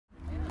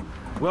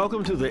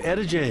Welcome to the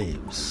Etta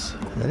James.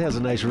 That has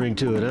a nice ring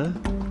to it, huh?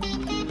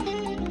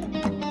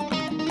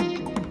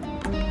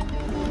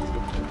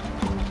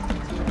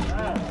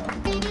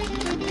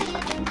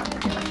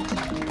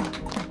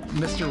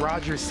 Mr.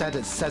 Rogers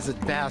says it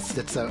best.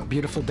 It's a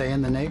beautiful day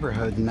in the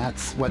neighborhood, and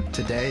that's what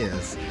today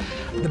is.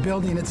 The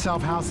building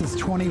itself houses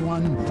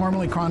 21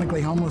 formerly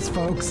chronically homeless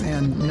folks,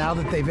 and now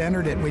that they've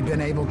entered it, we've been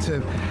able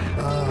to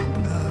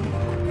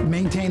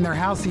maintain their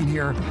housing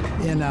here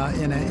in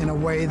a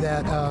way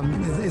that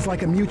is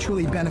like a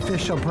mutually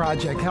beneficial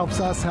project. Helps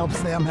us, helps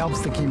them,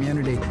 helps the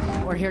community.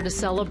 We're here to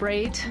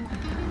celebrate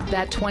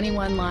that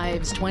 21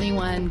 lives,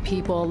 21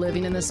 people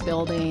living in this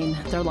building,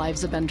 their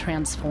lives have been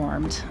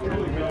transformed.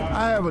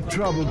 I have a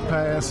troubled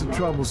past, a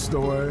troubled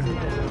story.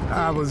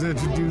 I was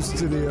introduced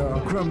to the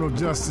criminal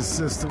justice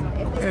system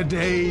at the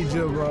age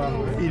of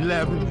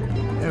 11.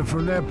 And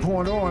from that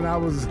point on, I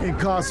was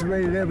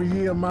incarcerated every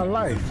year of my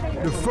life.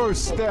 The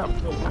first step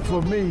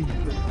for me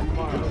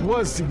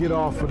was to get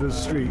off of the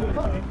street.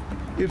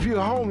 If you're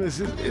homeless,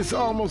 it's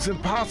almost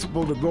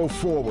impossible to go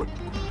forward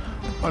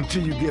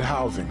until you get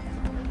housing.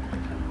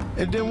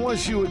 And then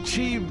once you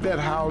achieve that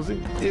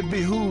housing, it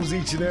behooves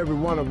each and every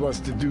one of us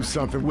to do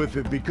something with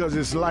it because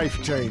it's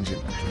life-changing.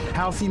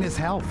 Housing is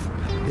health.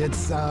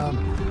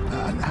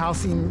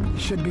 Housing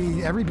should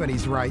be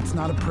everybody's right. It's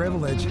not a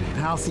privilege.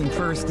 Housing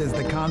first is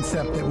the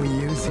concept that we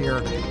use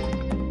here.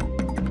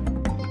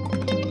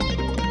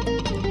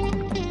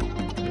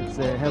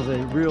 It has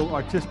a real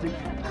artistic,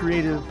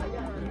 creative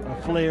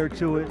flair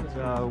to it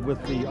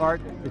with the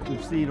art that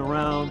you've seen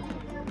around.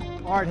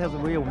 Art has a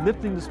way of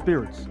lifting the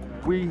spirits.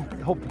 We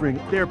hope to bring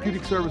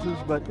therapeutic services,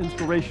 but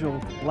inspirational,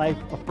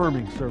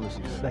 life-affirming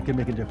services that can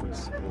make a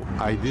difference.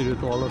 I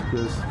did all of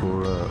this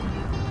for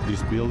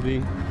this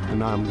building,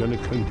 and I'm going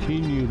to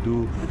continue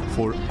to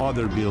for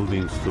other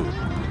buildings too.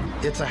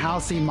 It's a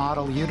housing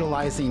model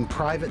utilizing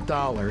private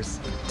dollars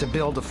to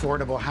build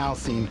affordable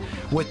housing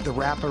with the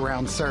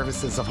wraparound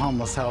services of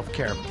homeless health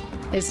care.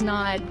 It's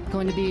not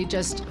going to be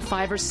just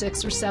 5 or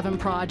 6 or 7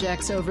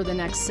 projects over the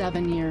next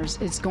 7 years.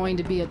 It's going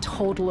to be a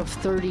total of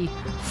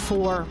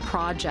 34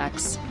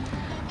 projects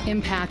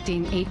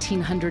impacting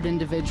 1,800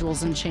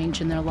 individuals and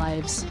changing their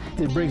lives.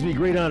 It brings me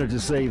great honor to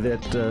say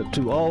that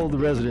to all the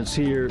residents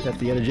here at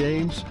the Etta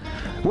James,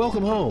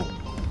 welcome home.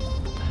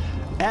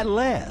 At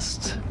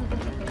last.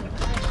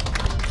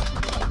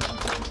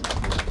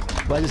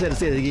 Well, I just had to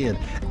say it again.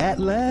 At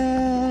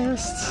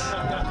last.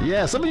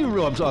 Yeah, some of you know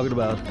what I'm talking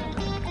about.